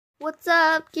What's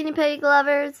up, guinea pig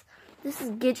lovers? This is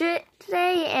Gidget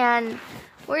today, and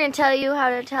we're going to tell you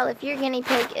how to tell if your guinea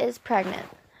pig is pregnant.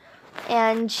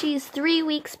 And she's 3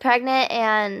 weeks pregnant,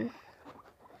 and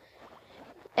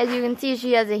as you can see,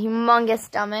 she has a humongous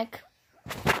stomach.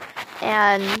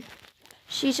 And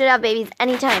she should have babies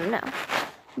anytime now.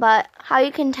 But how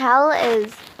you can tell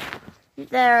is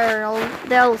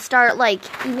they'll start like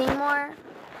eating more.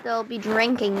 They'll be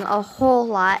drinking a whole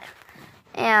lot,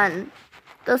 and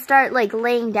they'll start like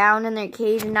laying down in their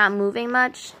cage and not moving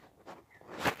much,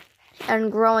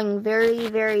 and growing very,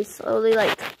 very slowly,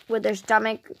 like with their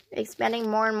stomach expanding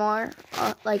more and more,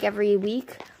 like every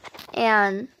week.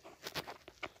 And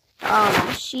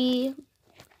she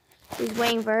is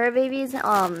waiting for her babies.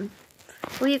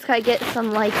 Please try to get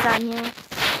some likes on here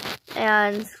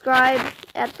and subscribe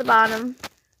at the bottom.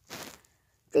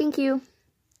 Thank you.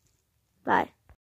 Bye.